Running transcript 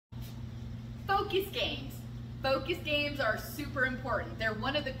focus games. Focus games are super important. They're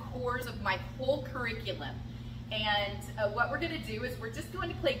one of the cores of my whole curriculum. And what we're gonna do is we're just going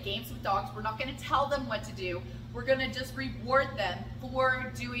to play games with dogs. We're not gonna tell them what to do. We're gonna just reward them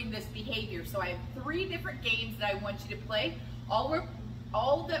for doing this behavior. So I have 3 different games that I want you to play.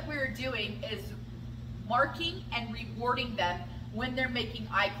 All that we're doing is marking and rewarding them when they're making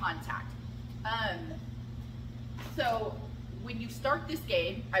eye contact. So when you start this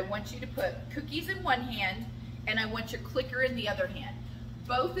game, I want you to put cookies in one hand and I want your clicker in the other hand.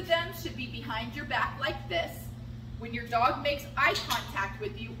 Both of them should be behind your back like this. When your dog makes eye contact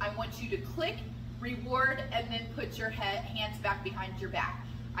with you, I want you to click, reward, and then put your hands back behind your back.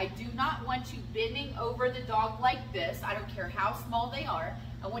 I do not want you bending over the dog like this. I don't care how small they are.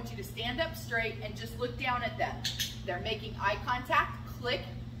 I want you to stand up straight and just look down at them. They're making eye contact, click,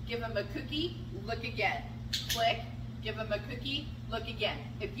 give them a cookie, look again. Click, give them a cookie, look again.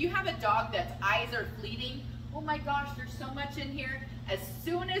 If you have a dog that's eyes are fleeting, oh my gosh, there's so much in here. As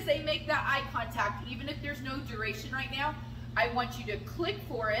soon as they make that eye contact, even if there's no duration right now, I want you to click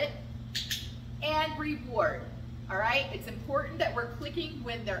for it and reward. All right, it's important that we're clicking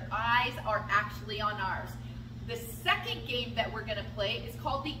when their eyes are actually on ours. The second game that we're gonna play is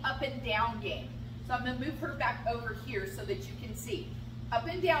called the up and down game. So I'm gonna move her back over here so that you can see. Up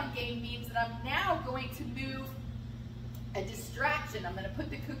and down game means that I'm now going to move a distraction. I'm gonna put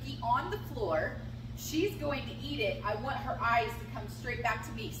the cookie on the floor. She's going to eat it. I want her eyes to come straight back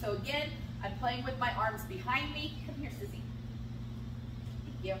to me. So again, I'm playing with my arms behind me. Come here, Sissy.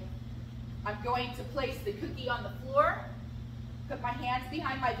 Thank you. I'm going to place the cookie on the floor, put my hands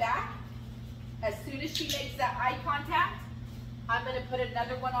behind my back. As soon as she makes that eye contact, I'm going to put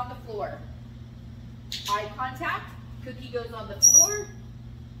another one on the floor. Eye contact, cookie goes on the floor.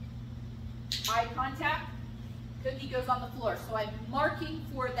 Eye contact, cookie goes on the floor. So I'm marking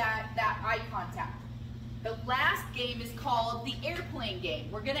for that eye contact. The last game is called the airplane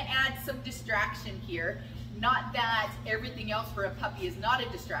game. We're going to add some distraction here. Not that everything else for a puppy is not a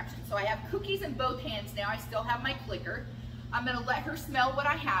distraction. So I have cookies in both hands now. I still have my clicker. I'm going to let her smell what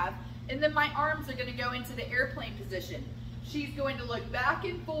I have. And then my arms are going to go into the airplane position. She's going to look back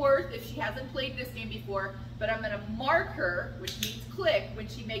and forth if she hasn't played this game before. But I'm going to mark her, which means click, when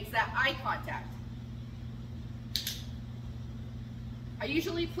she makes that eye contact. I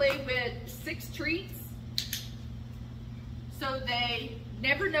usually play with 6 treats, so they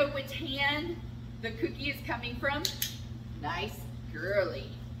never know which hand the cookie is coming from. Nice girly.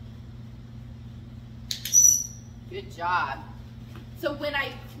 Good job. So when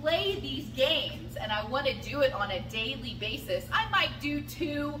I play these games and I want to do it on a daily basis, I might do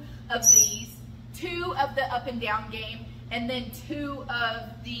 2 of these, 2 of the up and down game, and then 2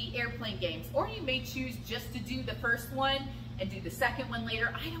 of the airplane games. Or you may choose just to do the first one and do the second one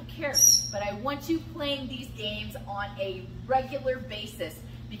later. I don't care, but I want you playing these games on a regular basis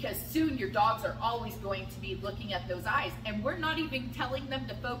because soon your dogs are always going to be looking at those eyes, and we're not even telling them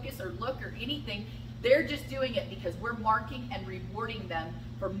to focus or look or anything. They're just doing it because we're marking and rewarding them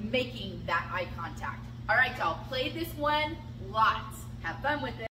for making that eye contact. All right, y'all, play this one lots. Have fun with it.